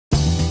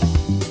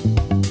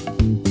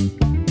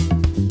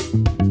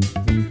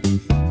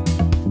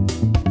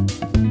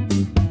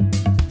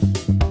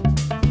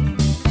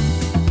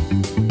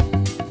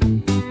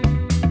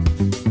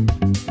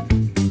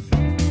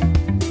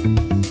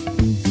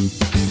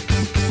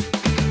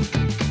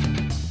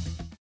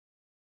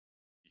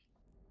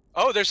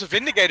Oh, there's a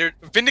Vindicator.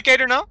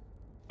 Vindicator now?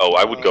 Oh,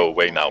 I would go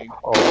away now.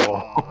 Oh,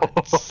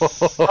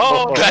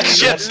 that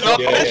shit's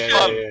not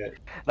fun.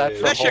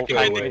 That's the whole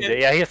thing.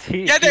 Yeah, he's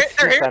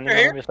they're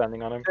here. He's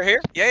standing on him. They're here?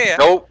 Yeah.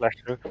 No! Flash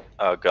through.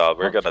 Oh god,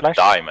 we're gonna Flash.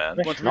 die, man.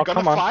 What, No, we're gonna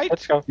come on, fight?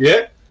 let's go.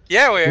 Yeah.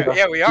 Yeah, we are.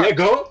 Yeah,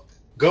 go.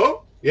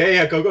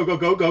 Yeah,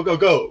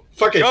 go.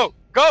 Fuck it.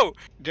 Go.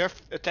 They're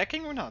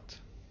attacking or not?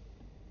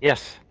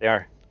 Yes, they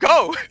are.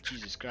 Go.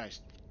 Jesus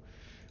Christ.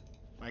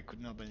 I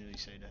could not really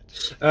say that.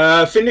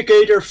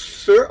 Vindicator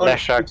first.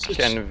 Leshak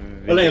and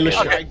Alleen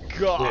Vindicator. Oh my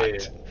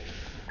god!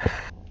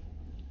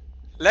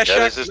 Let's Yeah,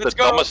 this is the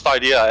go. dumbest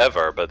idea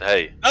ever, but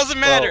hey. Doesn't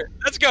matter.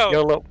 Let's go.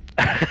 YOLO.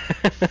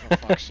 For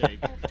fuck's sake.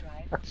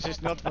 This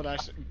is not what I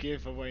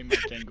give away my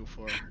Tengu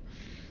for.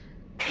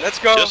 Let's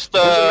go. Just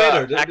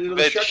matter, the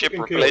activate the Leshak ship you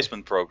can kill.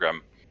 replacement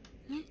program.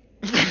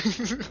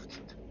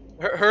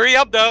 Hurry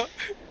up, though.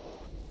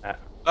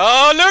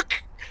 Oh, look.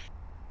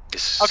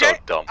 This is Okay, so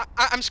dumb.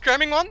 I'm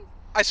scramming one.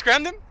 I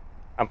scrammed him.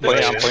 I'm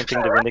pointing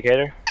the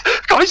Vindicator.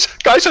 Guys,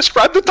 I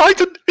scrammed the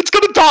Titan! It's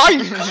gonna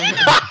die!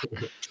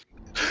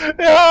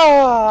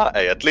 Yeah.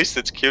 Hey, at least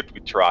it's cute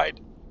we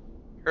tried.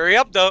 Hurry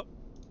up, though.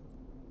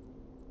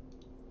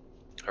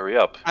 Hurry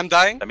up. I'm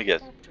dying. Let me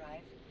guess.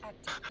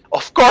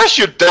 Of course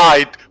you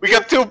died! We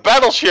got 2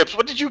 battleships,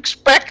 what did you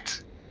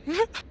expect?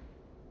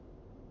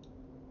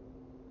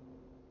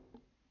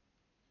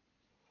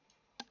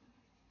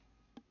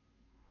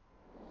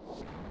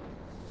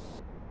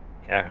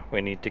 Yeah,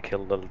 we need to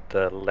kill the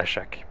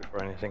Leshak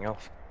before anything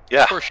else.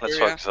 Yeah, For sure, let's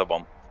yeah. focus up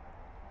on.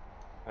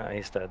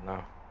 He's dead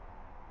now.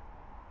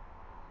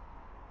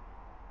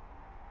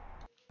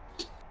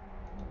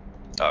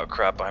 Oh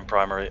crap, I'm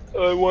primary.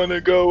 I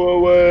wanna go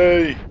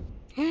away!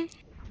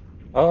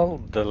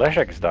 Oh, the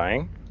Leshak is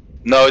dying.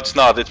 No, it's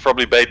not, it's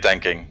probably bait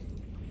tanking.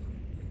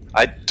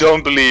 I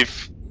don't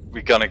believe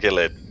we're gonna kill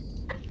it.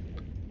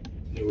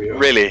 Here we are.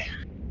 Really?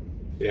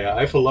 Yeah, I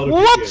have a lot of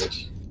What?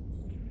 PKs.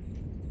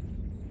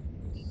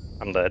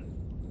 I'm dead.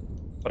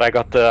 But I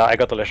got the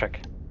Leshak.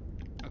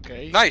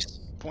 Okay. Nice.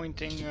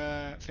 Pointing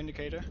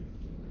Vindicator.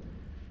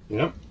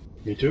 Yeah,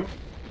 me too.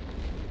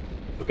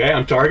 Okay,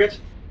 I'm target.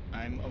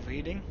 I'm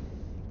overheating.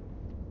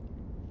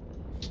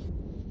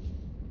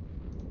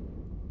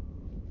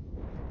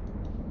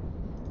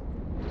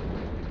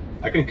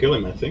 I can kill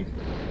him, I think.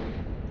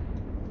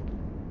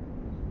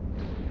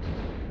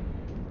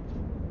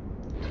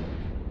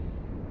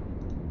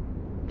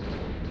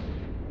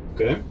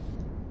 Okay.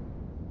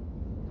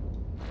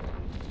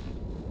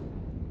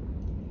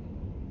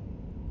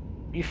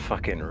 He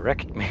fucking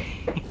wrecked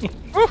me.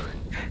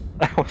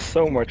 That was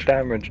so much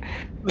damage.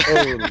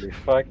 Holy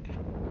fuck.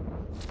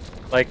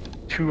 Like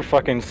 2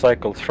 fucking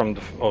cycles from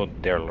the. Oh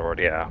dear lord,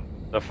 yeah.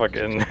 The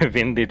fucking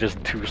Vindy just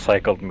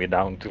 2-cycled me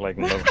down to like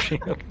no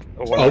shield.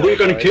 Oh, we're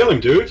gonna kill him,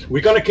 dude.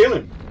 We're gonna kill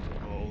him.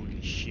 Holy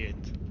shit.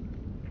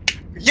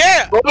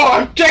 Yeah. Oh,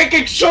 I'm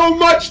taking so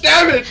much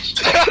damage!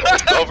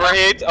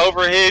 Overheat,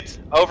 overheat,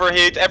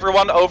 overheat,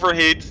 everyone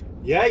overheat.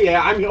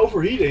 Yeah, I'm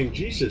overheating.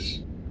 Jesus.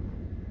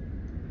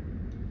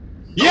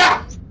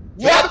 Yeah!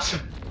 What?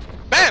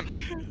 Bam.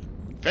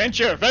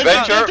 Venture!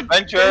 Venture!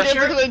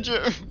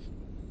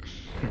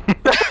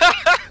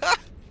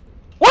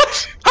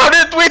 What? How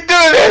did we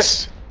do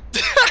this?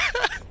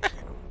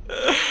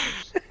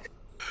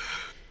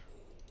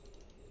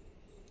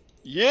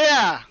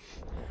 Yeah!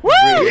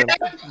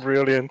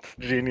 Brilliant,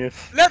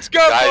 genius. Let's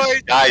go,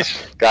 boys.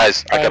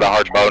 Guys, I got a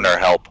hard boner,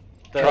 help.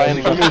 Try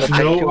and get There's the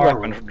no no armor.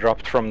 weapon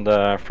dropped from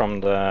the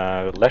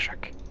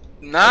Leshak.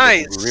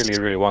 Nice.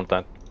 I really want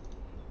that.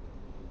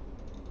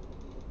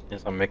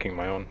 Yes, I'm making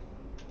my own.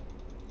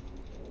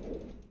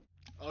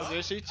 Oh,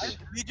 there's iets.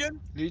 Legion.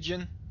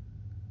 Legion.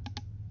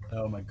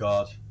 Oh my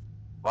god.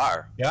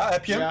 Waar? Ja,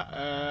 heb je hem?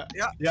 Ja,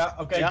 Ja,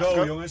 oké, Ja, go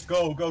go. jongens,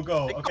 go.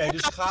 Oké,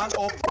 dus we gaan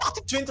op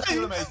 20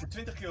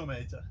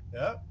 kilometer.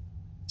 Ja?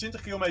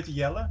 20 kilometer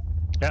Jelle.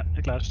 Ja,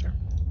 ik luister.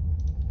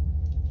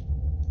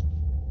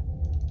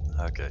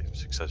 Oké,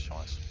 succes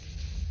jongens.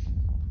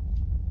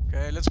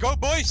 Okay, let's go,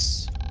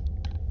 boys.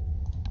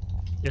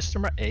 Is er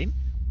maar 1?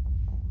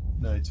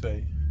 Nee,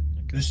 2.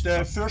 Dus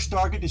de first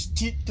target is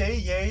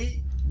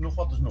TJ, nog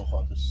wat is nog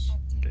wat. Dus...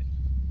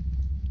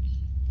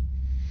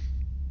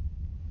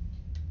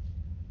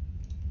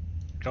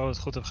 Ik hoop dat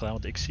ik het goed heb gedaan,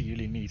 want ik zie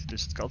jullie niet.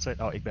 Dus het kan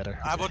zijn... Oh, ik ben er.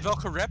 Hij wordt wel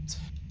gerapt.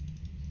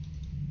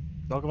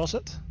 Welke was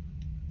het?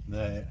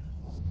 Nee.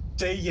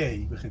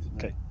 TJ begint het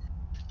mee.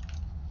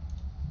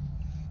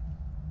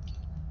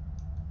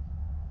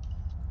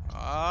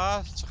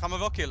 Oké. Ze gaan me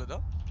wel killen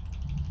dan.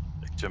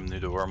 Ik jump nu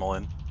de wormhole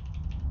in.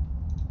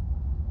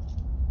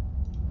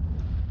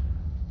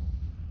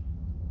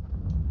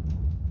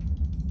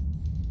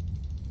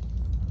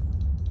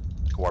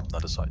 Ik warp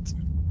naar de site.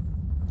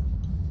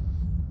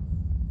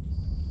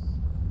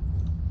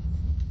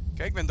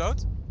 Kijk, ik ben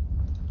dood.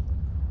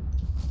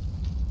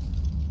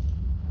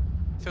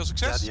 Veel Ja,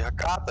 succes. die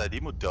Hakata,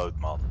 die moet dood,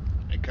 man.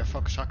 ik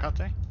focus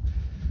Hakate.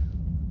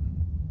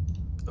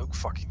 Ook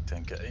fucking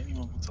tanken. Eén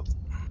iemand moet dat.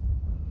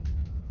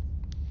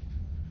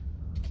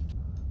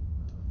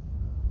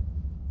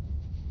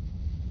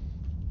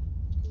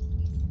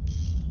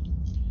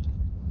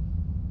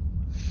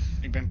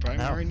 Ik ben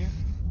primary nu.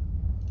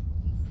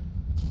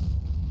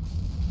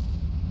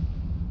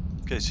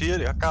 Oké, zie je?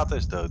 Ja, Kata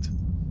is dood.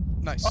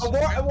 Nice.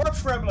 Oh, warp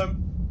scramble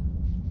hem.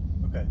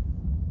 Oké.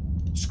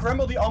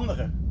 Scramble die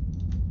andere.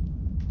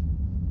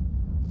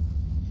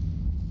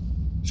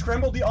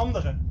 Scramble die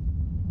andere.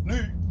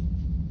 Nu.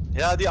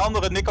 Ja, die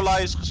andere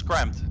Nikolai is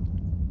gescramd.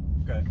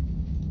 Oké.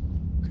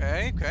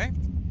 Oké.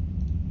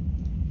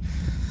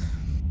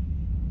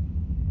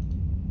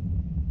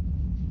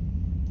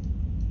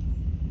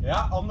 Ja,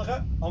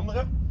 andere.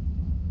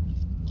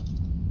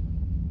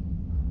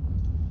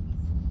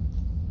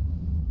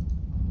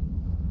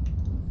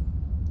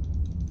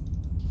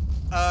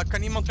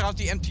 Kan iemand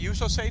trouwens die MTU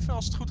zo saven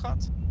als het goed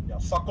gaat? Ja,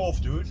 fuck off,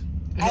 dude.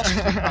 Als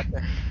het goed gaat, hè.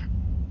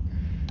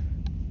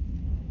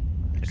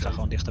 Ik ga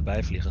gewoon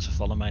dichterbij vliegen, ze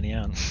vallen mij niet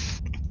aan.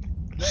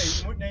 Nee,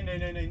 je moet,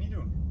 nee, niet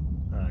doen.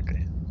 Ah,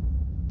 oké.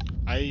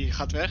 Hij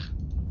gaat weg.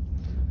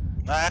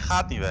 Nee, hij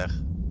gaat niet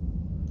weg.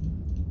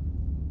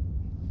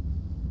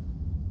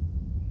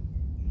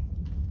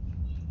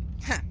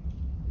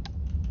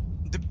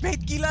 De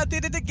Beetkila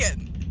did it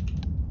again.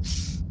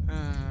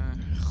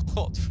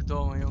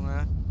 Godverdomme,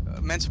 jongen.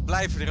 Mensen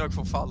blijven er ook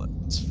van vallen.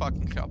 Het is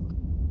fucking grappig.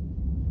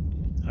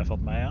 Hij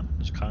valt mij aan,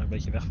 dus ik ga er een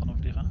beetje weg van hem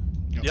vliegen.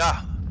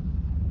 Ja.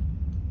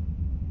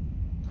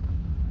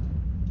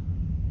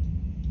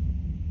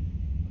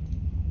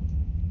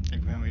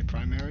 Ik ben weer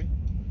primary.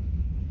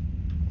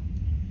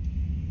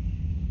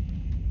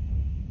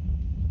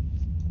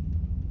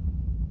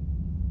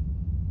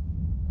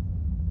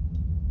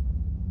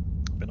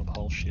 Ik ben op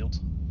half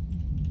shield.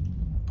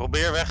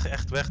 Probeer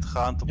echt weg te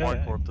gaan. Te Ja,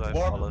 ja. warp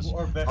drive alles.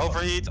 Warp weg.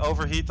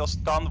 Overheat als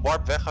het kan.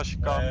 Warp weg als je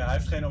kan. Hij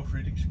heeft geen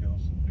overheating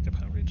skills. Ik heb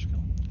geen reach skill.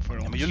 Voor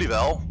Ja, ons. maar jullie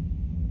wel.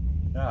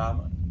 Ja,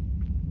 maar...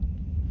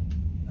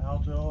 Hij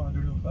haalt wel,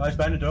 hij is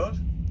bijna dood.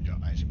 Ja,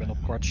 hij is Ik ben op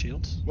kwart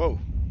shield. Wow.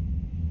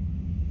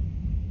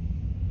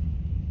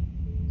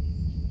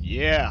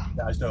 Yeah.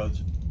 Ja, hij is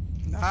dood.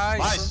 Nice.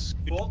 Nice.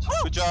 Pot.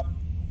 Good job.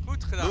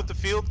 Goed gedaan.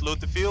 Loot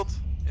the field.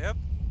 Yep.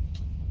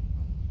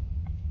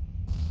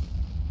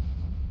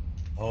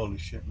 Holy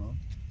shit, man.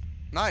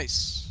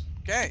 Nice.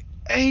 Oké.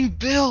 1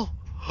 Bill!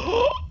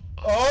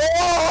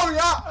 Oh,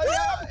 ja,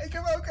 ik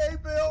heb ook 1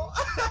 Bill.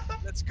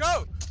 Let's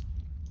go.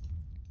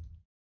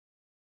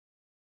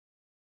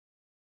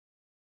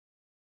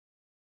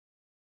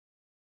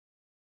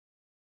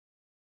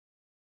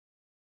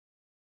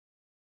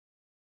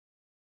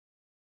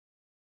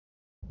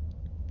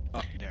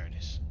 Oh, there it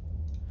is.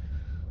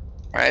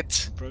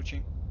 Right.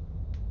 Approaching.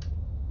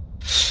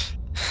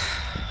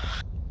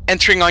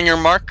 Entering on your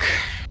mark.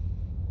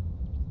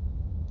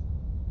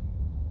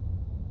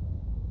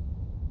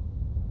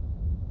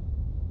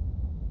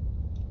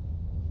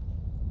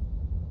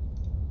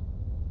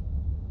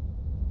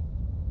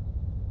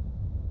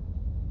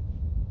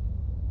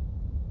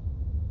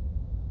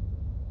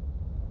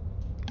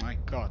 My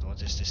god,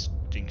 what is this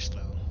thing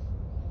slow?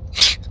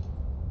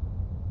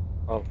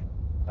 Well,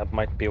 that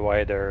might be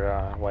why they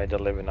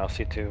live in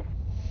RC2.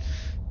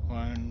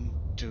 1,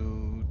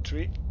 2,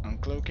 3. I'm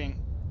cloaking.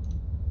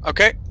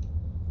 Okay.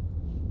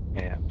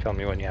 Yeah, tell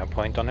me when you have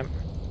point on him.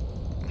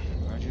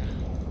 Roger.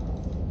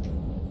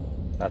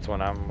 That's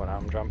when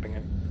I'm jumping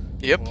in.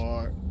 Yep.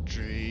 4,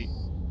 3.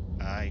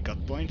 I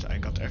got point. I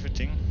got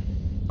everything.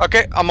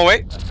 Okay, I'm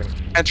away. I think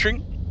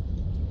Entering.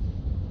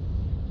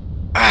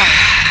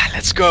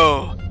 Let's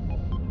go.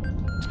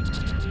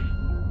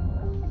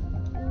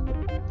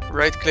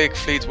 Right click,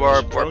 fleet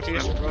warp, warp.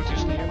 Proteus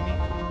near me.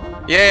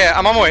 Yeah,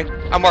 I'm on my way.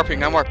 I'm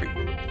warping.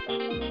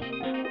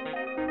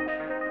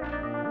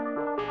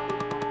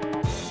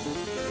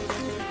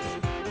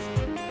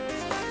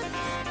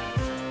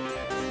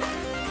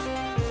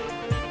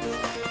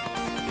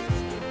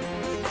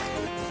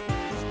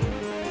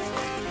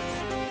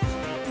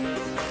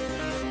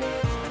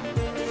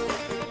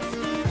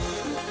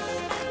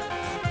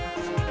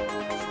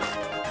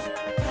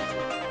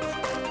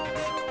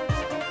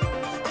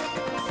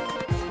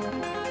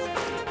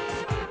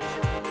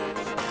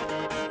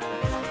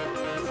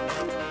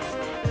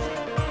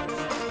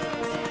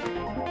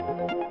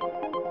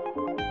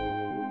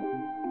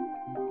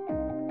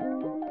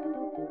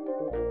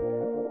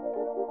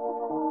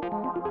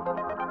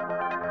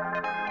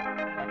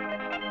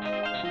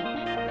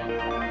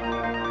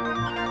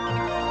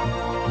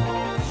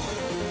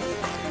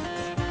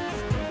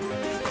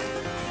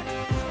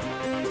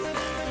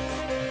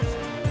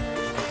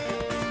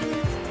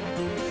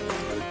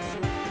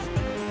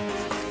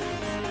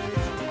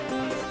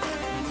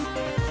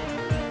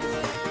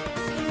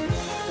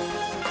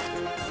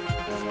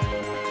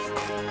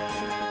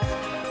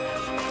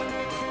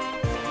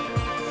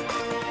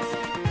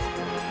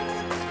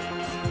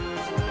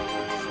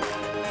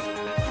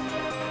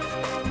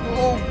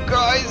 Oh,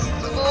 guys!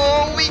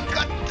 Oh, we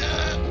got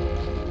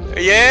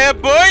Yeah,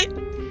 boy!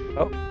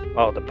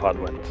 oh, the pod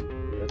went.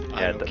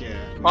 I Yeah, don't the,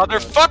 care.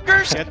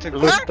 Motherfuckers! Get the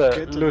loot the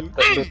get the loot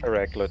the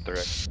wreck, loot the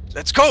wreck.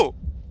 Let's go!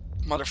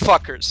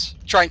 Motherfuckers.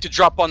 Trying to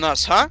drop on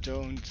us, huh?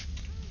 Don't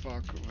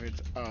fuck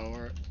with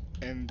our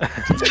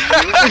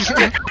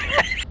MTU.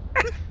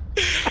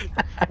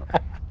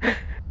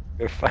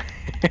 You're fine.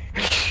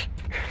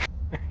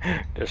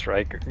 this,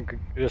 right?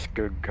 Just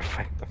go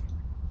fight them.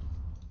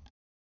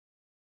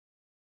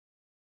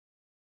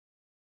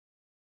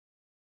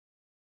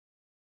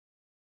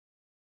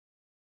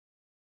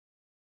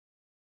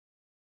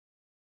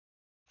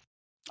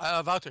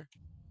 Wouter,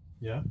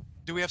 Ja?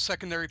 do we have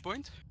secondary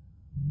point?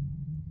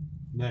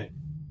 Nee.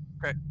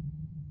 Okay.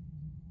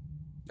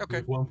 We Okay.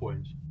 have 1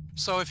 point.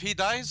 So if he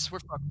dies, we're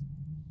fucked.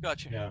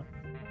 Gotcha. Yeah.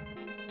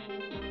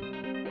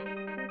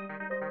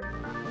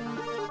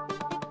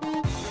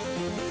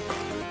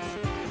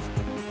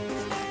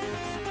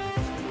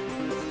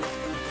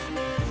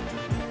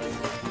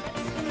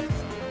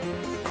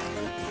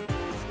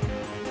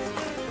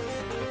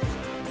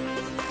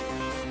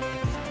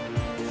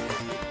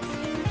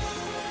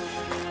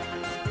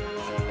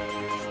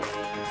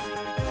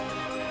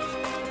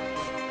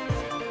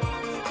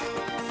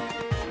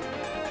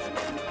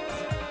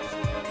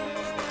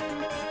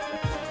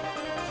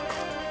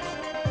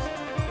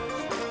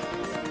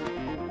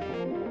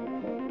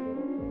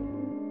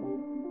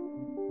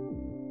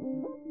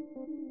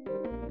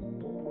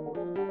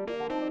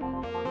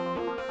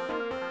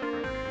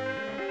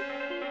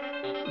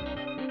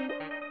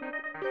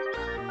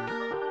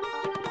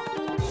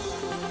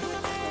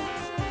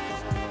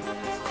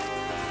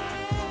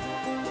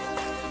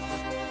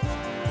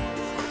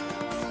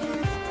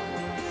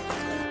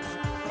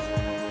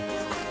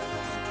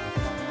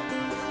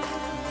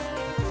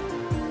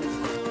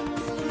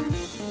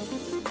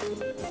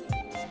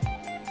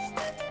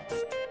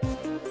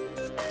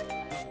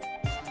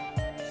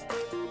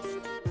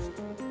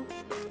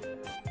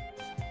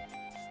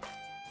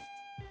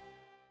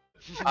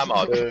 I'm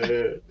out.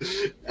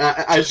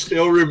 I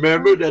still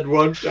remember that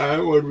one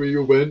time when we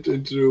went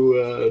into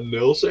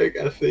Nulsec,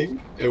 I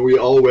think, and we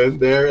all went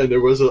there, and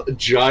there was a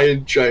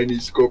giant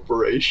Chinese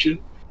corporation,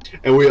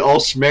 and we all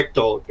smack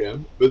talked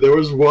them. But there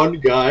was one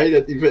guy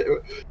that even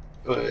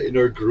in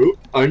our group,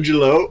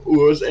 Angelo,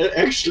 who was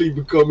actually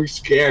becoming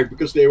scared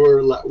because they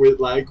were with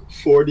like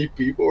 40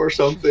 people or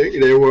something.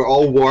 They were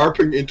all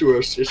warping into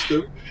our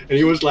system, and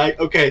he was like,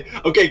 "Okay,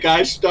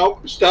 guys,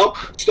 stop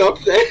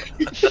there."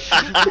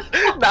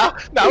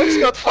 now it's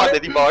not fun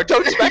anymore.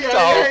 Don't smack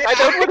talk. I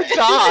don't want to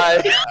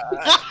die.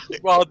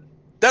 Well,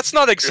 that's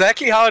not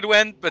exactly how it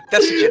went, but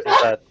that's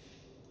That.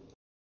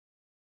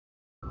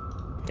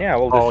 Yeah,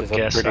 well, All this is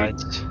gas a pretty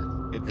sites.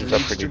 It This is a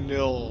leads to pretty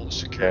nil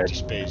security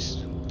space.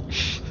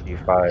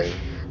 D5.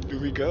 Do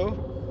we go?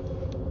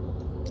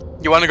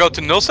 You want to go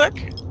to Nulsec?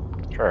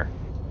 Sure.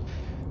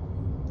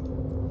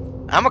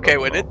 I'm okay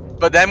with it,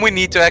 but then we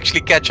need to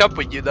actually catch up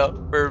with you, though.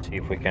 See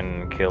if we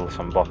can kill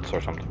some bots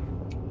or something.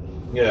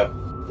 Yeah,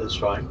 that's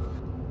fine.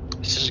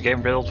 Is this a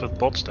game built with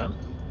bots then?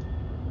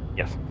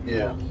 Yes.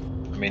 Yeah.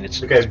 I mean,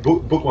 it's Okay,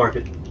 bookmark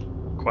it.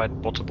 quite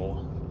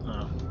bottable.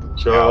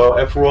 So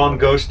everyone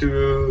go to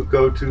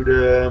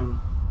the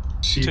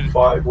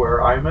C5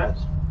 where I'm at.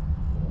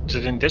 Is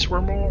it in this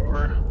wormhole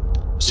or?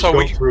 So go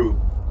we through.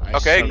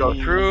 Okay, go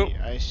through.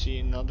 I see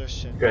another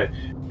set. Okay.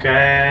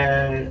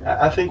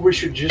 I think we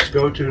should just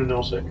go to the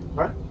nullsec,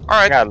 right? All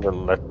right. Yeah,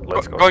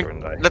 let's go going- through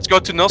and die. Let's go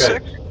to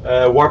Nulsec.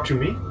 Warp to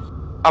me.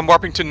 I'm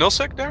warping to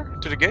Nulsec there,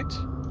 to the gate.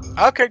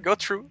 Okay, go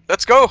through.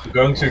 Let's go.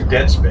 Going to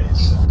dead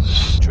space.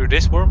 Through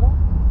this wormhole?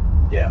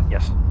 Yeah.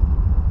 Yes.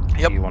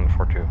 Yep.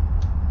 C142.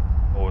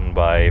 Owned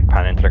by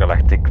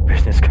Pan-Intergalactic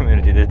Business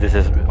Community. This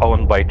is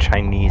owned by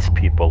Chinese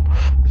people.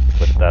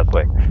 Put it that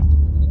way.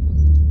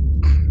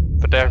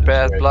 But there's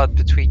bad great. blood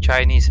between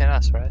Chinese and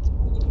us, right?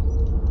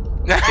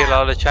 Kill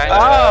all the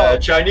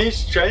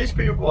Chinese. Chinese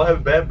people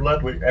have bad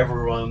blood with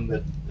everyone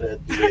that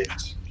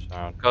lives.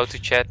 So, Go to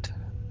chat.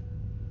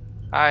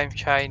 I'm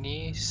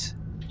Chinese.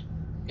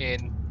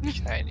 In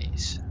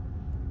Chinese.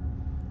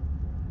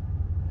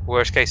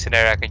 Worst case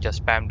scenario, I can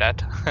just spam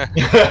that.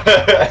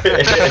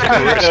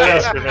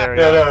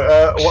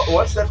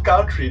 What's that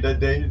country that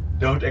they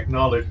don't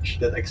acknowledge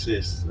that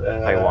exists?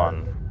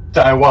 Taiwan.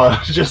 Taiwan.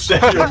 Just say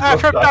you're I'm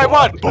from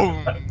Taiwan.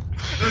 Boom.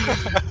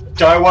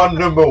 Taiwan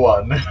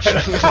 #1.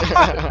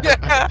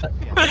 Yeah.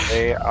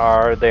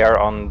 They are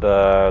on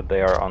the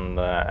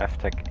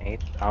FTech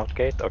 8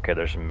 outgate. Okay,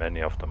 there's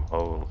many of them.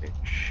 Holy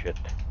shit!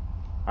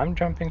 I'm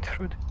jumping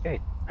through the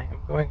gate. I am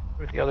going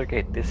through the other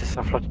gate. This is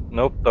a flood.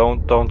 Nope,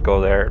 don't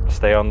go there.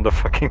 Stay on the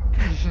fucking.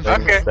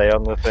 Okay. Stay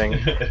on the thing.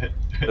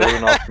 Do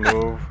not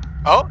move.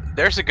 Oh,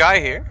 there's a guy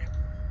here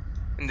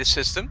in this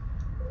system.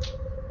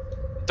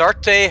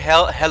 Darte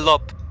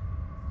Helop.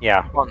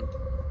 Yeah, One.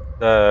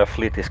 the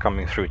fleet is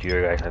coming through to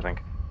you guys. I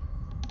think.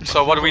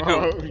 So what do we do?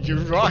 Oh,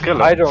 you're right.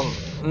 I don't.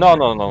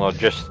 No.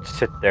 Just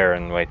sit there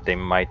and wait. They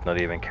might not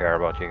even care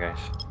about you guys.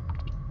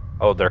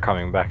 Oh, they're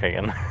coming back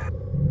again.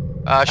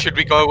 Should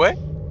we go away?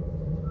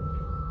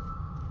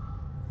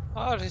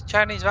 Oh, the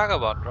Chinese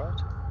vagabond,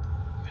 right?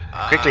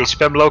 Quickly,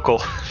 spam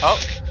local. Oh,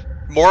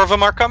 more of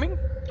them are coming?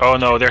 Oh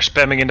no, they're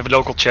spamming in the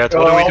local chat.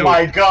 What do we do? Oh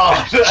my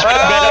god!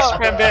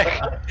 Spam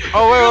back.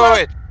 Oh,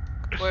 wait.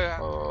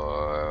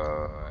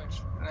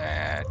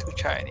 Two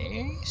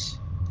Chinese.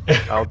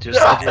 I'll just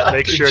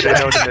make sure they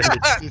know the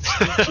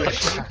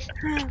message.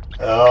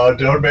 Oh,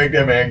 don't make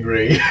them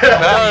angry.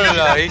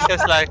 No. He's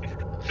just like,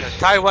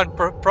 Taiwan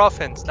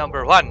province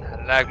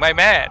 #1, like my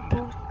man.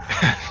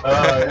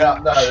 Ja,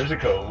 nou, daar is ik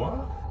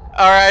komen.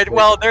 Alright,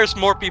 well, there's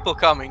more people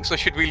coming, so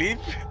should we leave?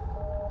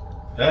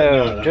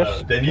 No.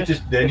 just- They need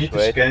just to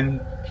wait. scan.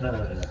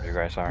 You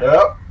guys are.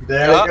 Yep,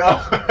 there we go.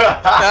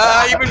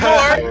 Even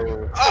more!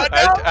 Oh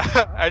no!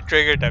 I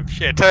triggered them.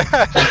 Shit.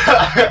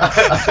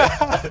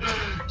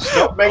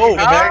 Stop making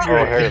them Oh,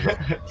 angry. here we go.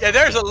 Yeah,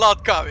 there's a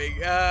lot coming.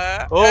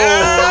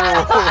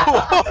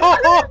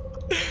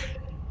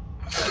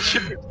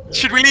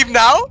 Should we leave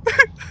now?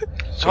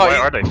 So why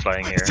are they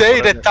flying here? Say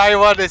What are that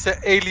Taiwan is an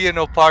alien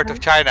or part of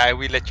China, and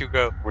we let you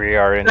go. We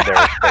are in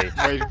their space.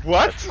 Wait,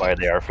 what? That's why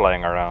they are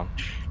flying around.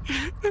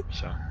 they?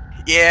 So.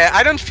 Yeah,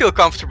 I don't feel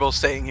comfortable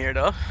staying here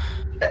though.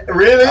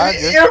 Really?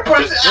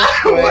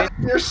 Just wait.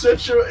 You're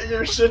such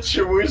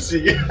a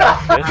wussy.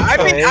 I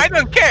mean, I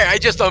don't care. I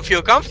just don't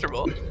feel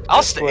comfortable. I'll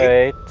Just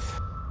stay. wait.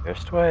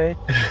 Just wait.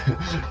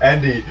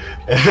 Andy,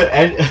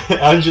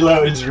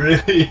 Angelo is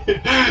really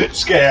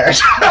scared.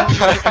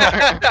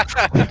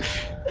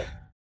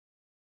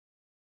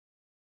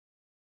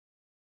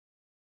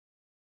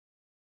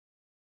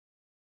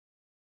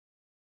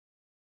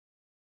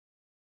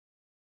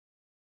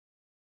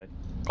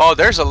 Oh,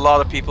 there's a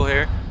lot of people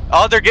here.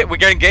 Oh, we're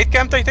getting gate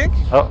camped, I think.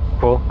 Oh,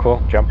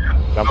 cool. Jump.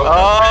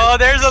 Oh,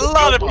 there's a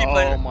lot of people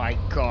Oh here. my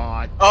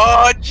god.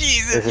 Oh, This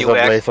Jesus. is You a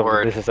place asked of.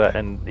 for it. This is a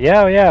and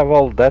yeah.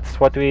 Well, that's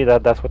what we're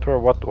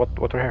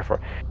here for.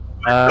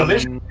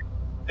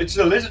 It's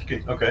the Lizard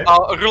King. Okay.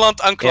 Oh, Roland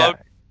uncloaked.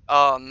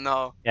 Oh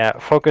no. Yeah.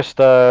 Focus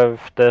the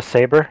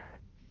saber.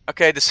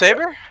 Okay, the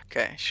saber.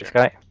 Okay, sure. This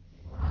guy.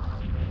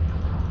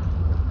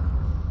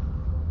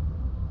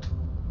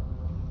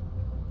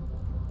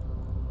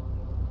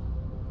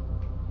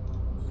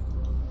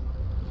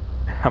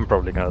 I'm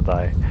probably gonna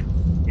die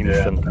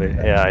instantly.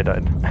 Yeah, I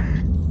died.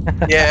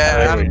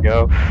 Yeah. There we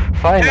go.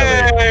 Finally.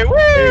 Hey,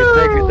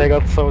 woo! They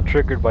got so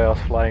triggered by us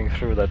flying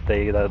through that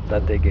they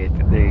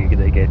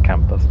gate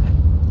camped us.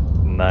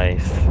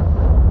 Nice.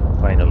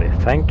 Finally.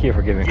 Thank you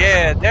for giving.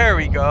 Yeah, there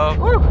we go.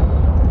 Woo!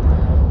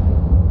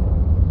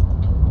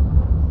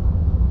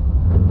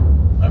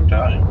 I'm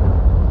dying.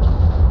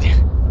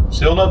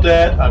 Still not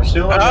dead. I'm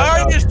still not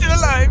Oh, dead. you're still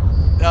alive.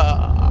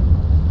 Ah.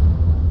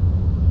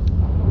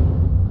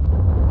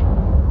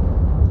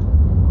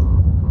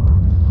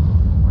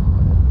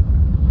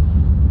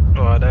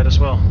 Oh, I died as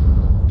well.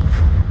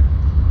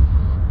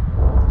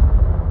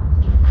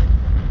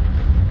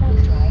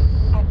 Warp drive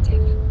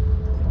active.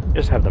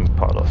 Just have them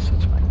pod us.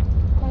 It's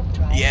fine. Warp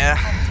drive Yeah.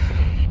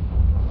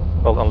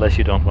 active. Well, unless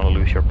you don't want to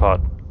lose your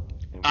pod.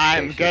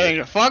 I'm getting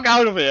the fuck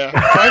out of here.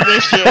 Fuck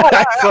this shit.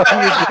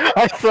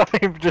 I saw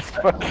him just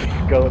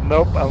fucking go.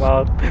 Nope, I'm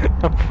out.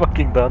 I'm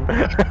fucking done.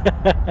 Pathetic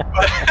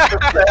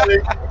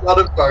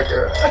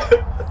motherfucker.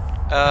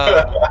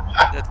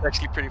 That's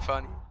actually pretty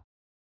funny.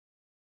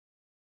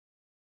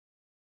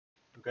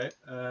 Okay.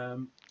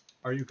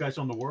 Are you guys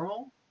on the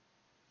wormhole?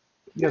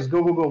 Yes,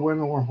 go. We're in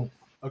the wormhole.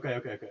 Okay.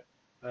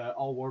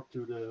 I'll warp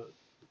to the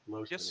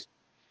low Yes. state.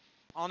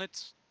 On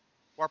it.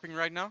 Warping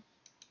right now.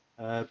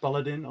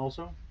 Paladin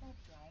also. Warp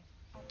drive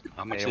active.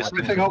 How much Yeah, is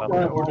one it? thing Take out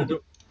about- Or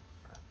the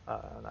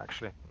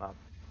Actually, no.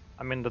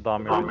 I'm in the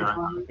dome.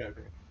 Okay.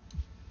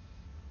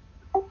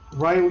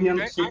 Riley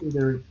Okay.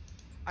 secondary.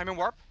 I'm in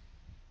warp.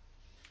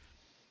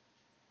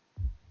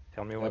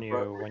 Tell me when you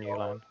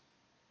land.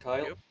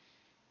 Kyle? Yep.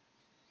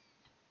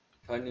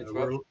 Kyle needs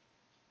we're- rest.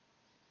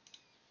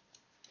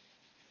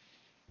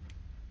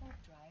 Warp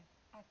drive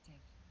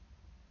active.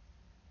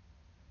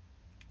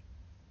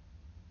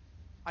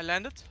 I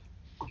landed.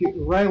 Okay,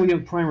 Riley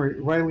and primary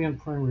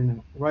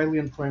now. Riley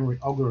and primary.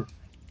 Augur.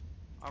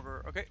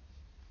 Over. Okay.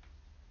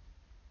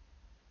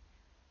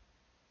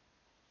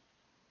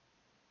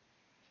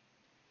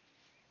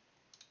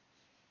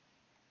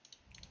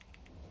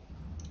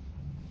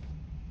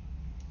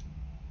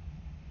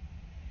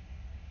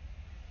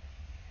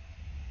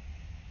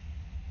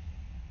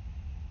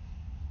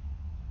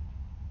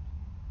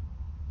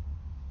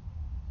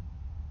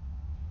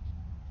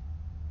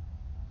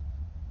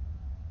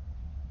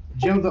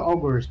 Jim the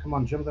augurs. Come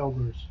on, Jim the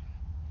augurs.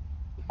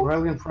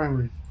 Riley and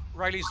primary.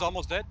 Riley's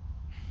almost dead.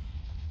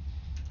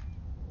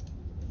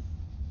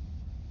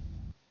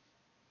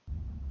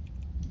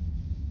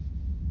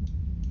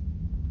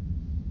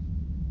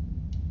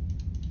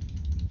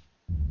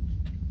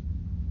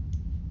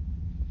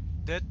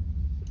 Dead.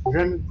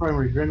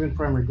 Gremlin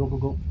primary.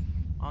 Go.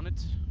 On it.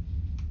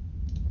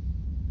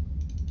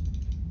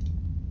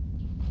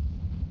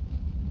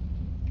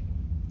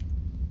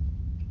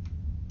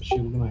 Shit,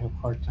 we're gonna have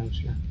hard times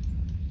here.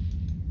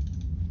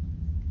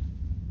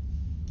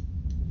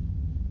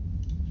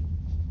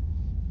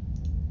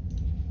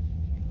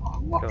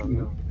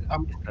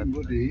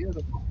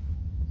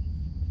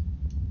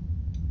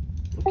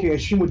 Okay, I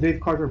assume with Dave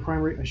Carter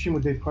primary.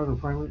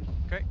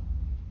 Okay.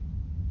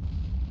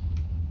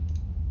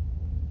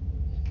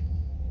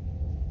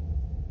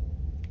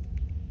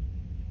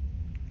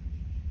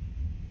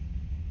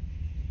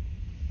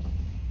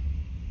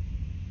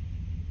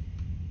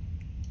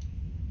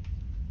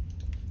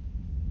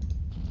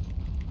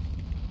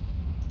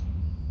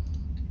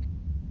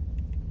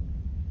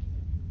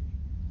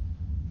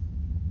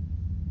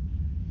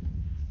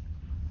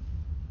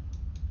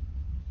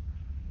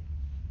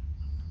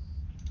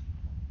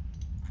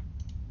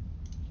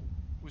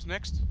 Who's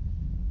next?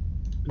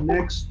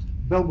 Next,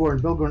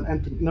 Belgorn,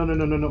 Anthony.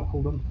 No,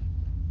 hold on.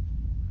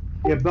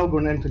 Yeah,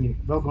 Belgorn, Anthony,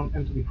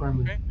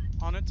 primary. Okay,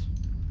 on it.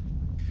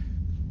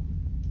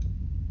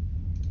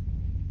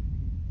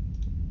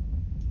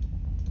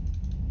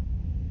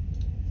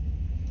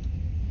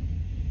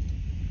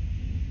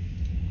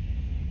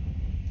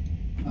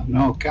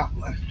 No cap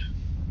left.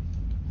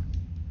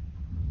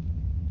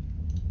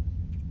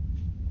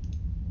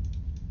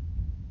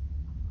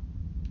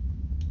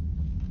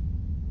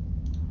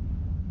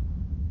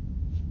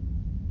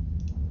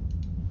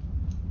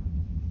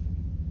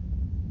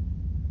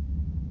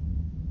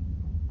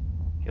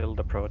 Kill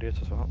the Proteus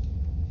as well.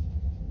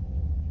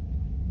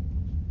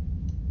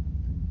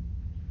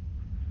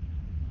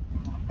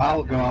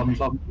 Balgorn's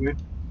on the way.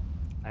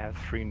 I have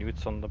 3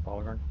 newts on the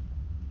Balgorn.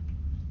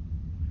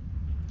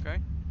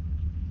 Okay.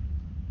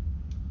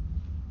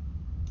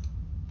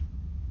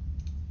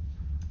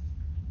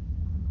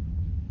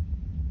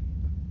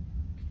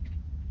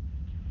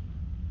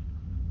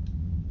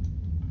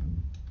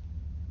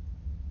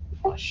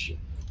 Oh shit.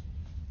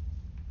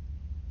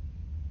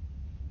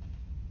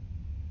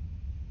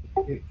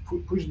 Okay,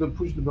 push the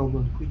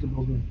Belgorn.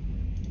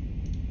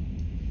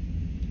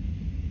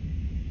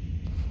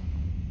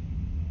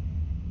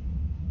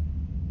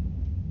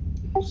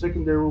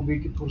 Secondary will be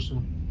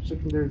Kitursa.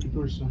 Secondary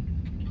Kitursa.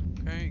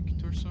 Okay,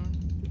 Kitursa.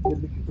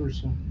 Get the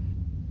Kitursa.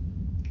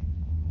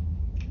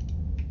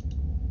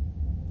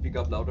 Speak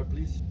up louder,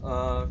 please.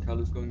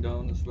 Kalu's going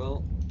down as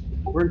well.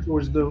 Burn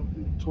towards the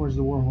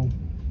wormhole.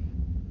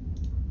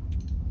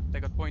 They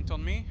got point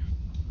on me.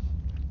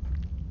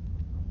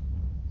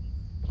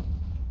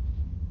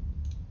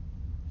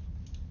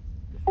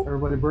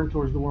 Everybody burn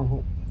towards the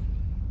wormhole.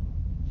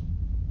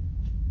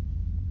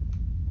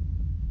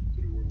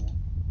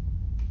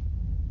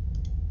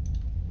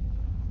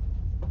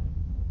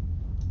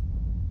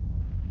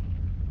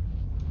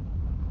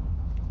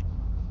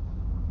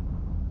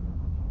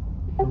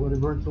 Everybody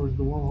burn towards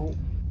the wormhole.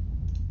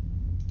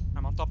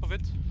 I'm on top of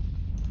it.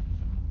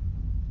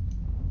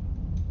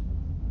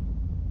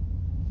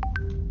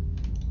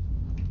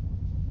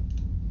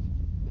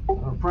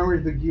 Primary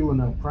the Gila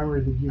now.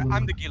 Primary the Gila.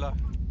 I'm the Gila.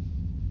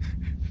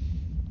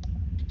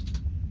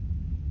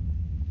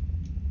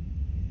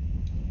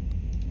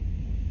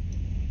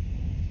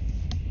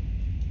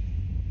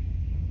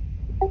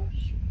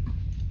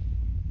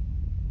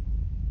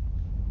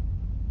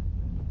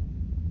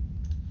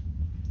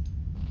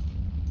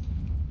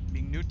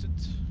 Being neuted.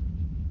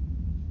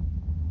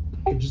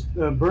 Okay, just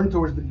burn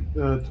towards the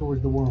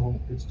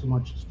wormhole. It's too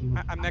much. It's too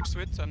much. I'm next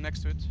to it. I'm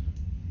next to it.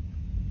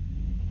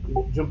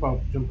 Jump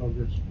out,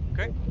 guys.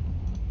 Okay.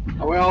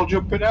 Are we all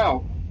jumping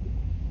out?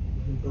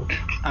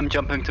 I'm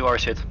jumping to our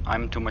shit.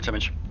 I'm too much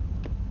damage.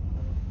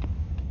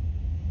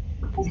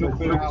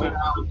 Jumping out.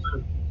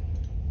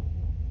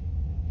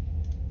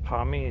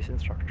 Palmy is in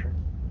structure.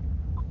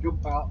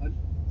 Jump out and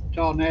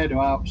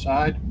tornado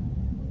outside.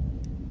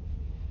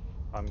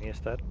 Palmy is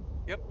dead.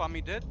 Yep,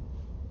 Pami did.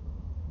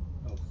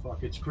 Oh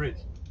fuck, it's crit.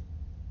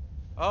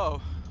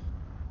 Oh.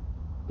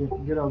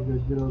 Get out,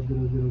 guys. Get out.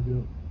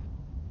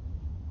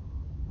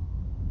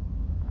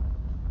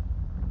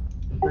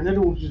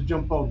 Tornado will just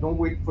jump out. Don't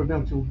wait for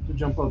them to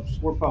jump out.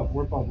 Just warp out.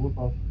 Warp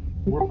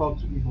out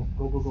to evil.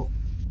 Go.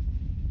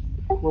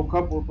 Woke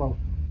up, warp out.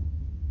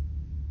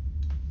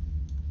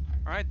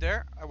 Alright,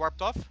 there. I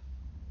warped off.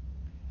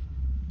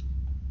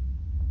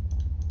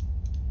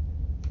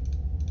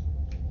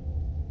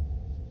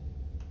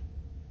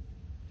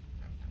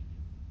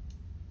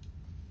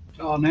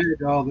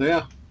 Tornado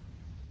there.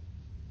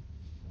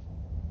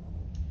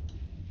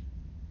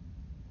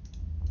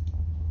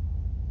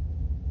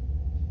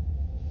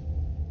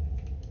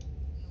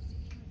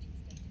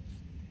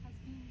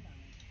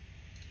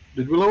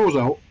 Did we lose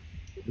out?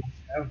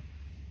 Yeah.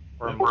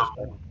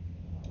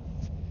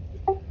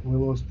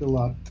 Willow's still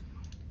out.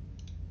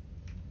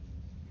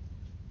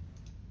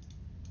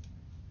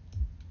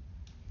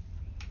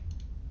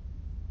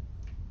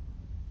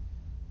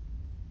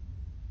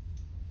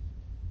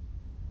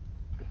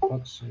 For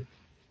fuck's sake.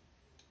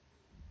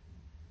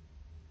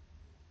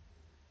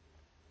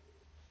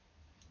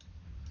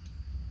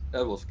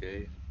 That was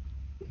gay.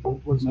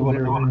 What's No,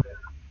 there? no.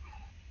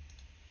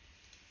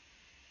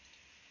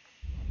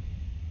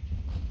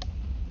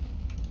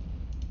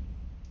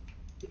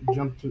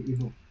 Jump to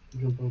evil.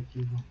 Jump out to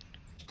evil.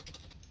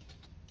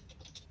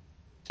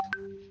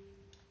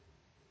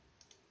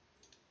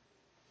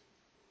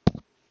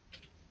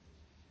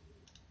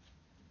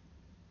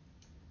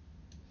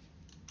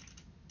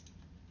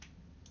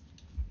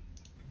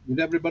 Did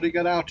everybody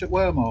get out at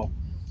Wormhole?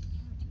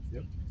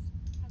 Yep.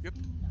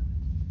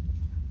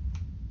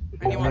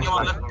 Anyone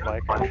Anyone?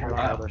 like on the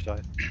other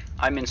side?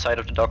 I'm inside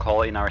of the dog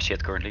hall in our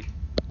shit currently.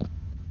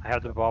 I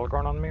have the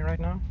Balgorn on me right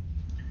now.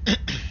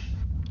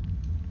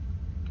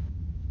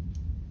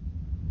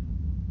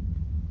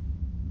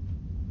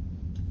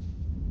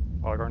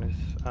 Balgorn is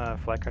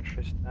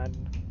Flycatcher is dead.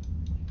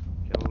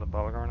 Kill the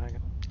Balgorn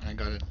again. I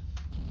got it.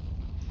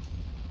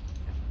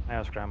 I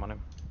have Scram on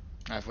him.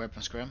 I have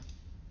weapon scram.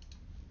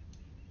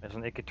 There's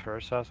an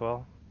Ichthyorsa as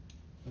well.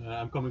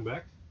 I'm coming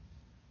back.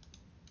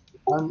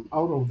 I'm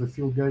out of the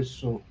field, guys,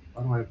 so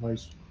I don't have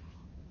mice.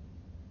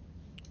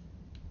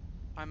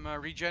 I'm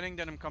regenning,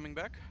 then I'm coming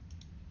back.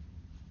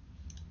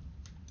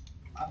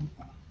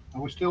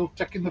 Are we still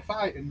taking the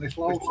fight in this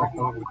low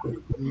sector?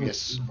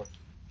 Yes.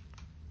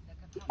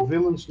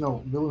 Villains,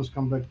 no. Villains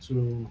come back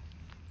to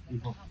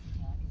Evo.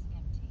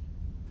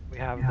 We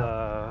have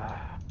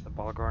the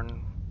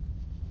Balgorn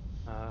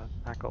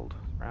tackled,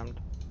 rammed.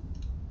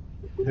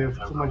 They have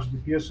too much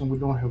DPS and we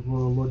don't have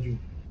lodging.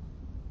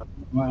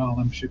 Where all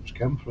them ships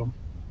came from?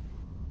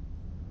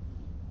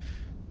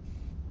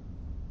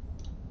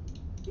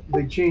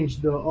 They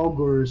changed the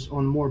augurs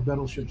on more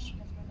battleships.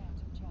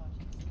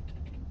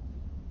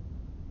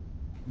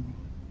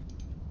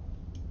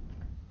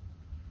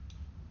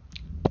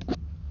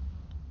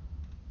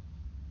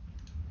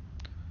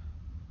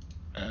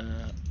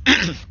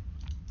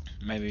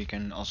 Maybe we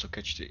can also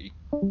catch the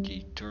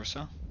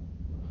Tursa.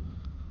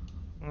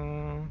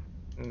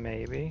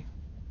 Maybe.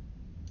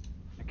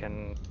 I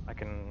can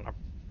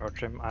approach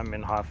him. I'm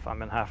in half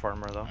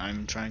armor though.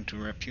 I'm trying to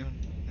rep you.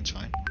 It's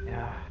fine.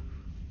 Yeah.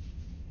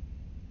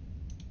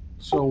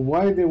 So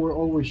why they were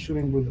always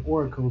shooting with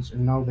oracles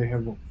and now they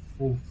have a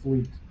full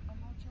fleet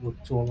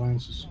with 2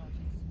 alliances?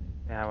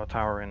 Yeah, I have a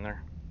tower in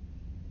there.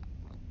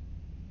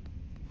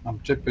 I'm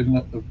tipping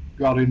that they've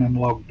got in and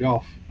logged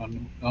off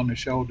and only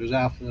showed us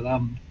half the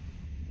land.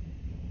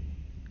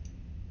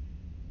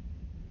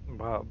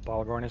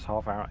 Balgorn is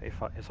half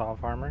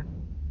armor.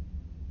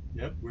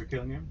 Yep, we're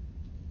killing him.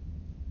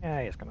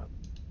 Yeah, he's gonna.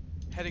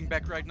 Heading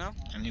back right now.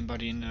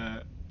 Anybody in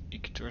the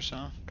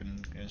Tursa?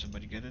 Can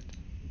somebody get it?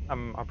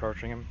 I'm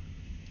approaching him.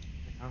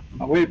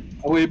 Are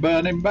we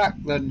burning back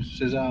then,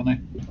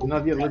 Cesani?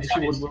 Not yet. Let's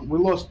see. We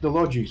lost the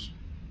lodges.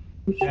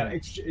 Yeah,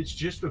 it's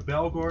just a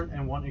Belgorn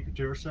and 1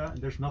 Ikatursa,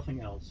 and there's nothing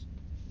else.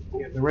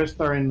 Yeah, the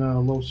rest are in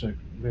low sec.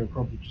 They're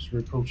probably just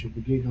approaching the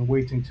gate and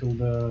waiting till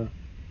the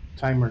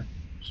timer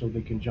so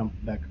they can jump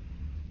back.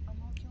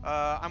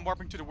 I'm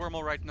warping to the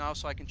wormhole right now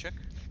so I can check.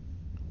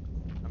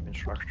 I'm in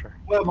structure.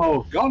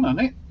 Wormhole's gone, isn't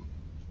it?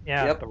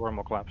 Yeah, Yep. the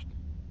wormhole collapsed.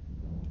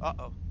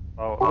 Uh-oh.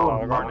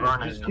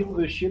 Balgorn Just kill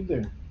the ship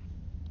there.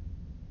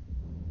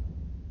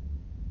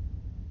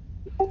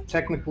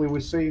 Technically, we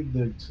saved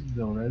the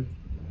Citadel, right?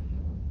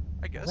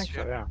 I guess, think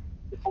so, yeah.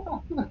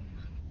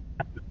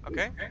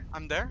 Okay,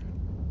 I'm there.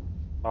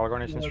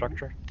 Balgorn is in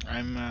structure.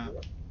 I'm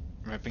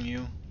repping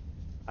you.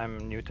 I'm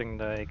muting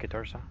the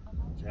Ikitursa.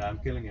 Yeah, I'm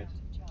killing it.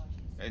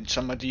 And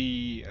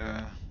somebody.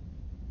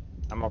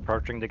 I'm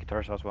approaching the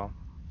Ikitursa as well.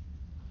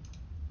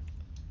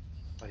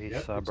 But he's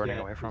Yep, it's burning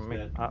dead, away from it's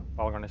me. dead. Ah,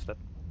 Balgorn is dead.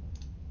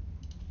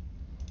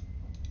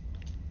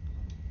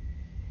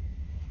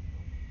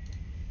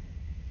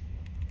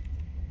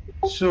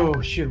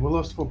 So, shit, we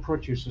lost 4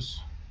 Proteus's.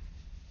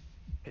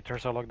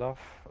 Ikitursa logged off,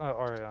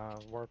 or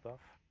warped off.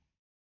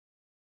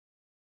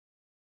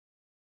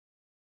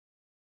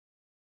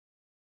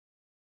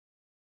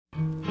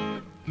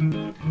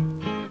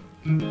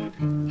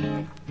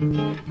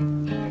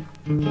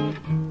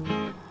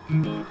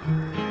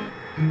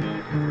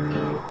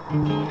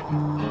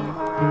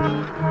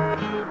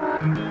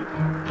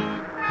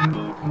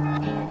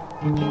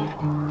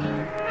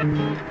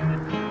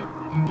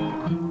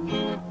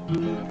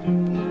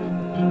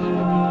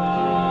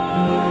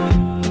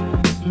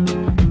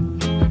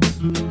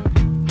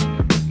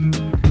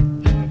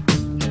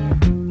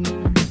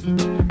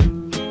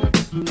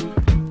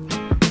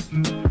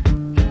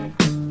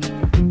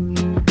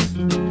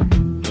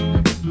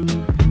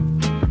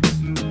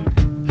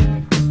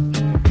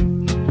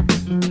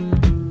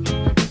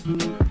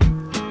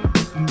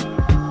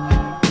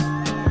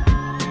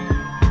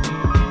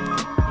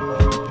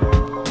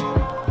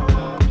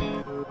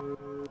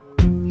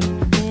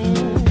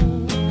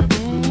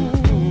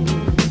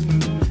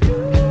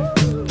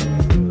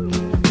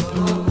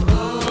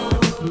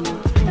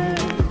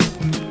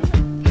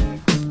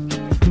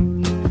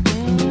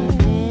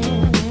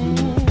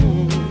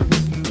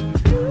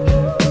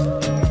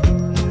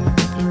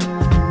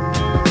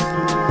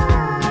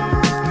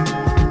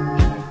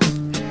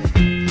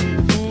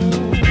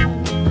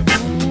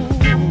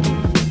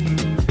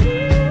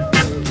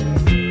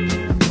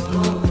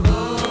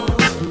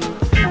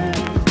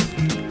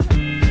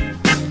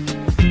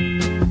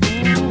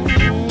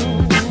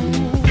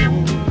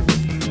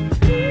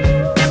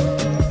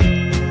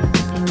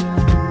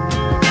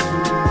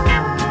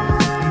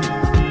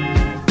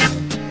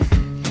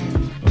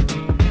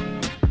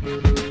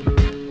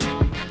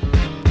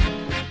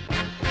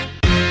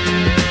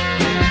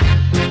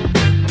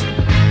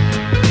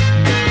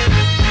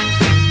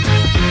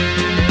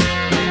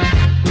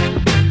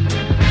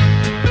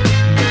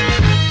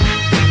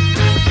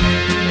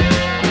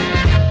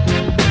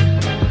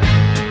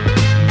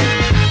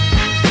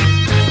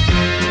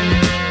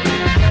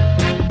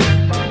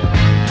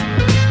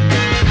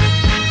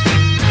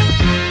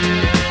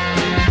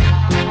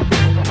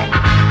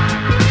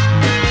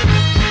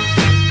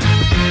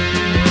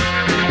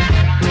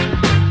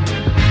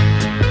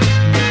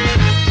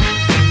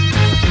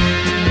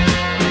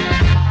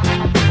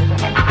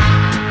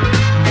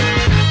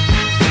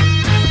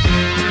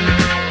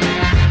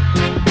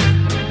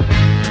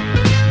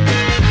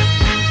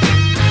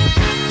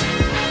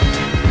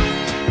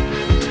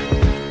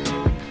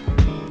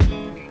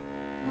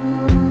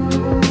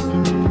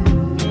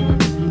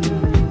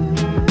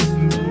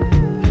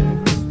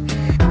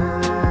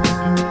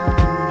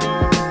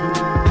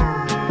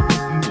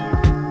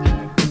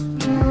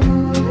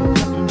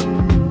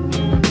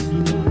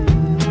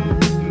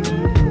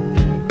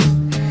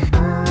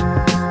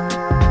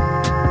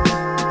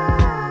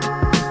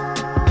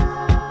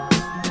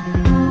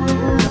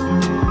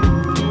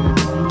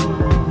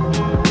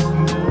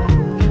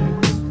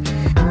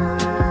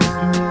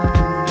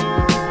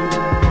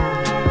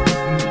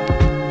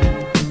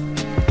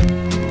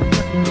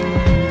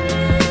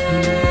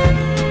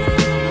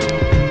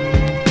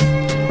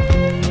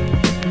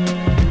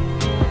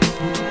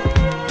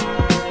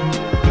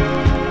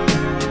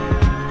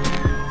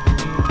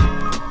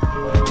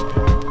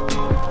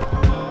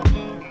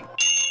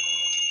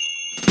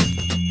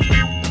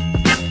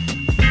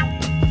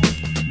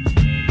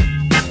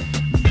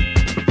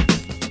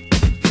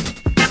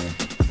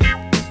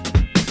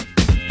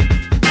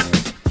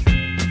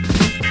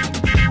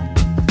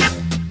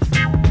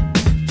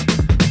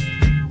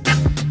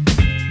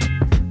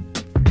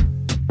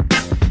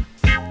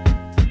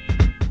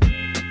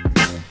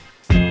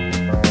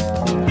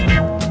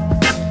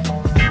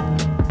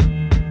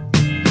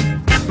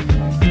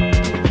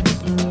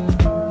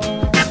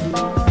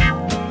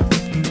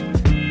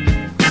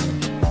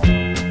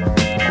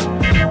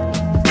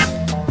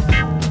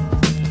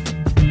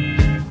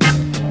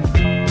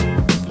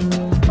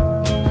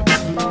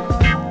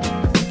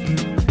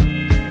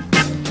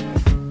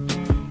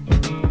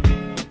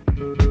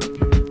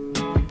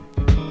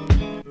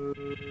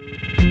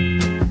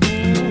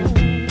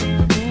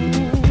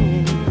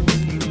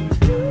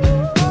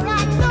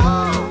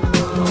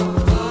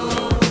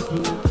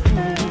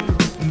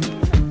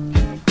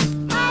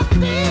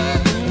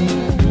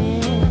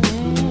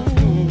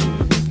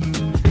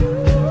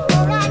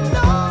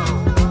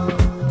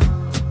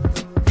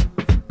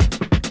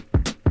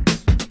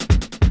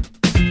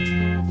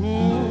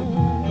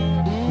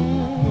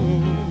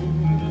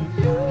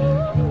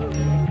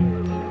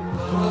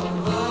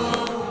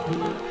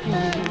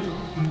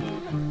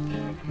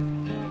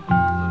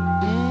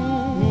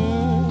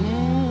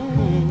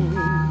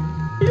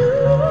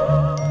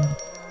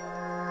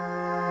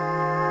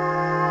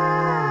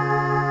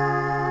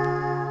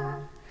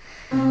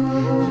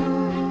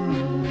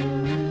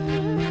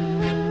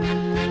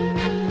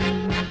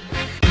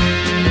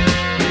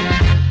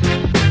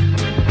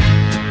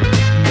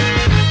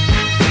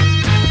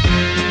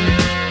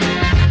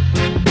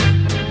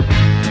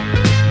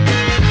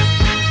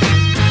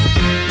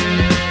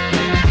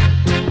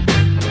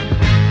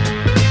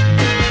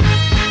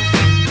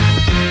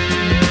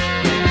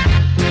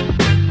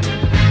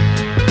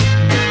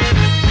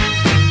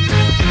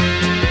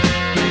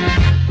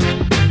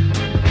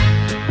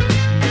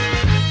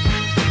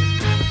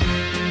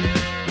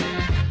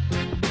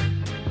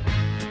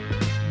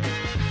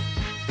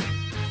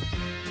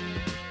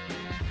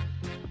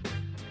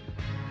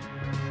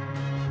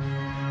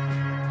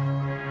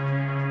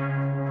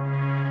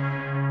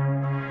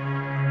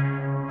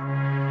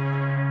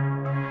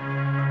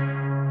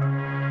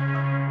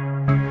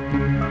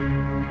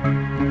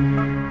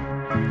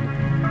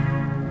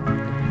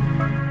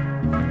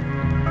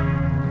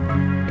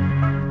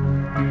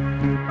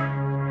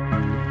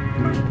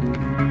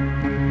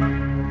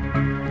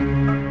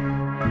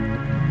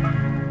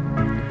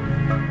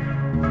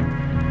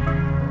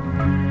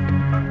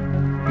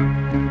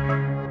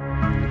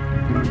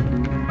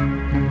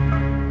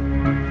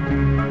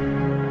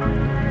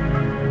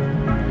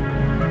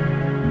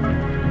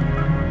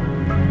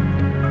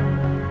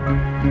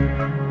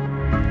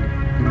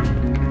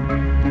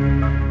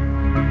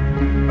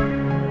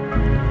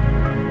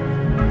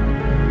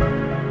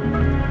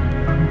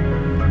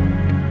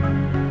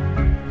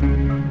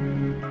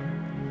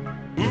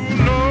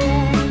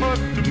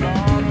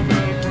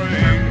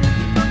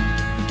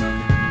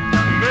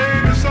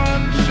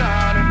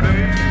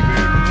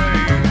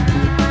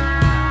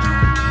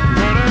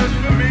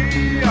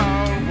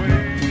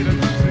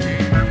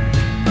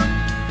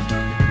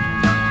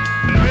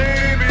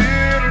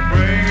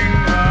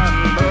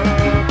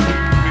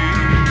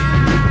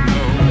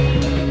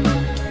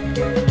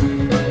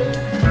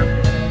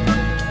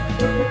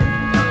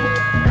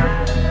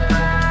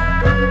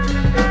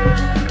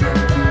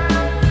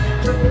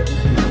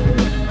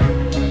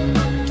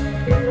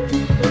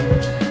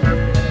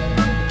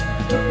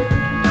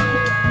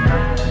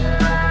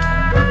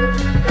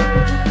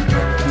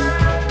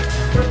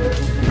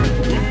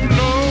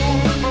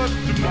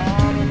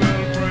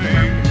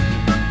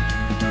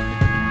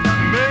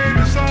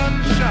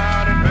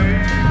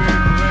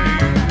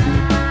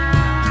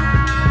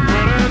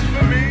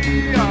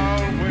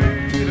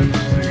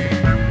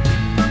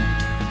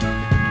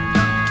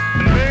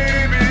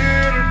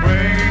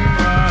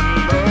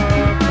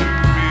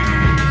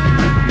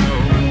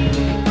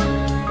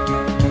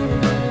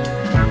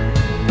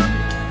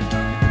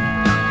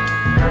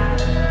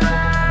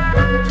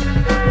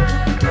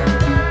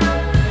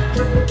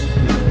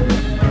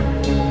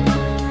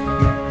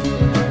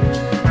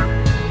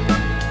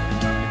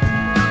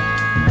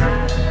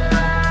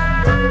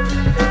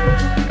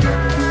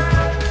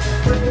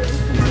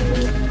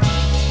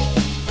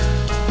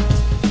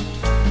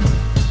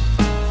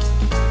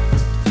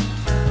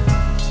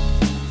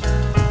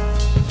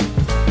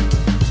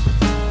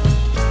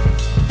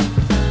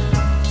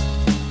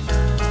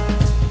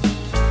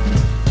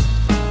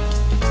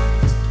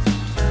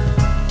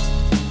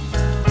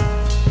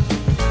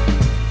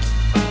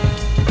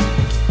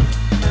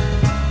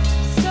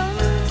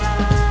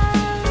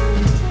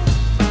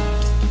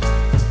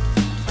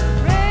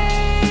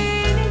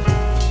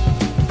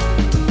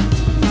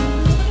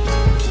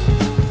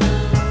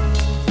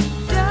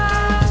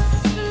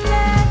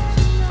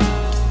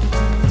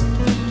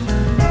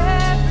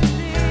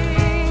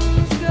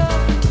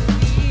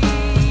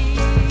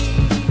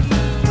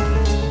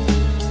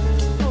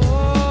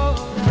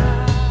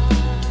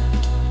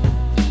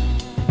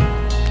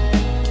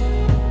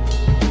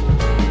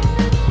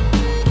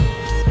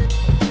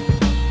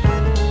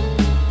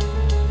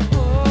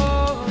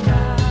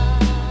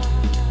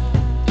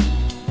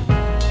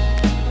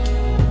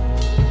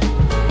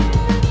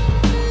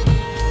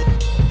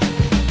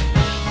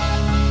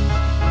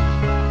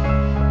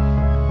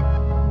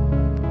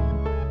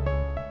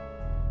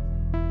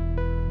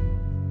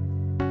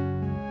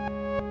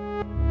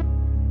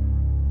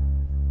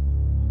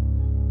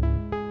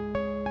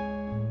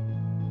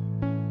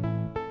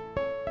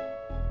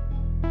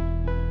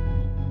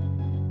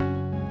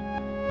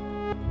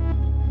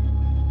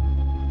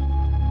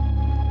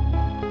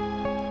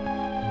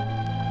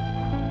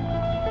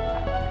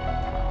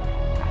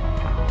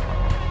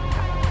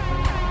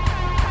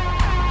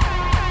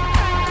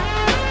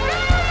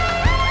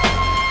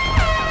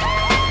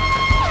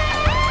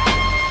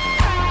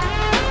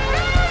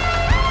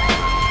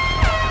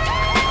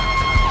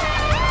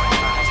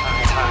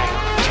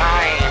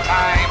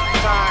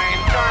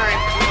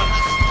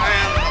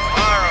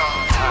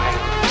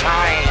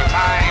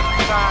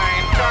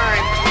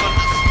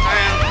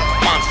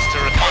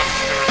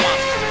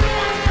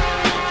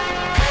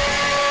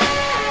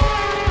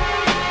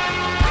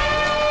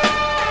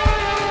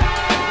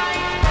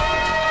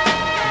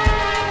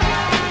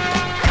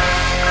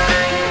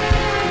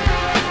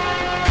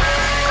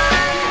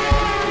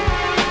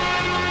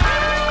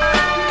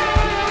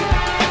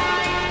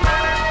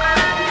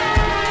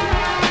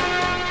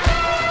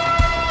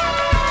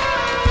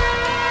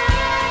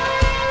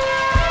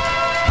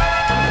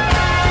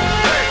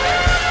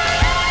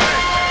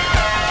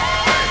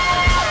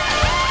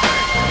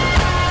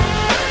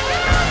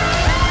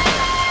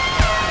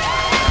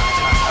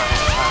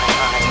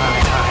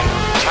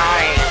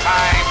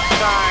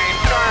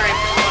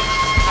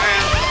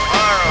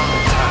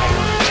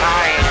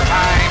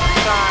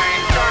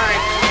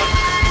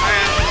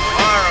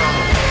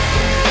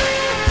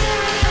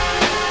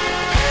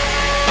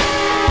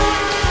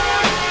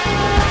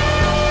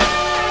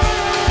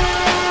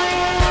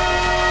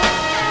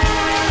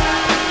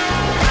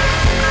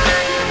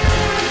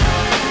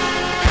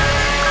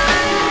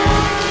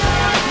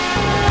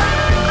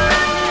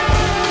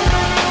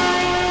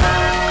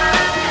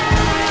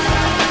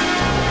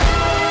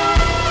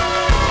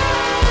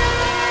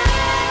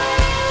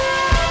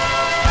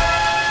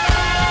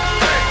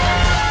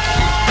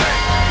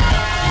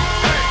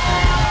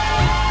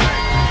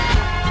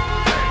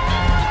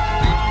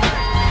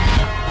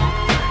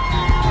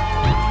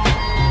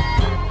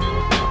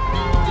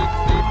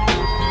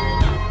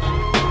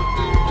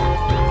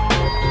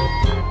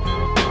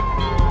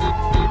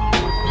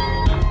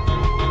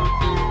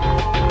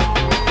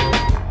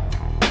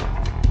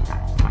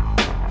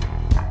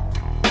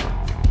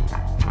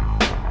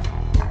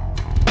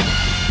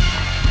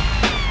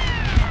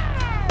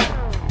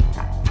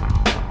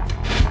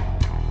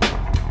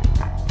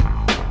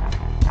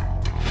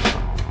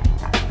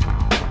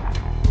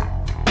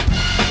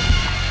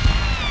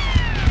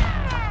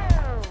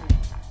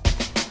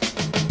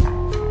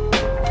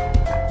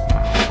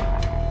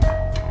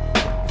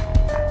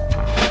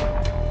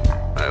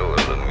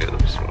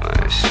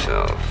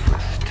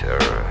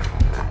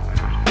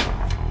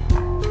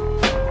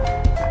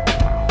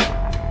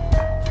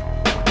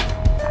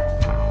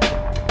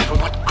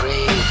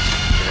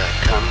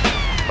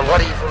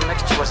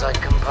 was I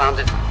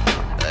compounded?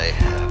 I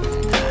have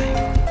the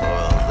time,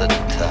 all the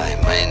time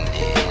I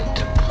need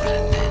to put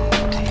an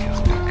end to you.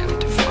 Come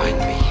to find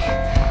me,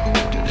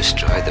 to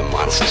destroy the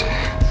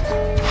monster.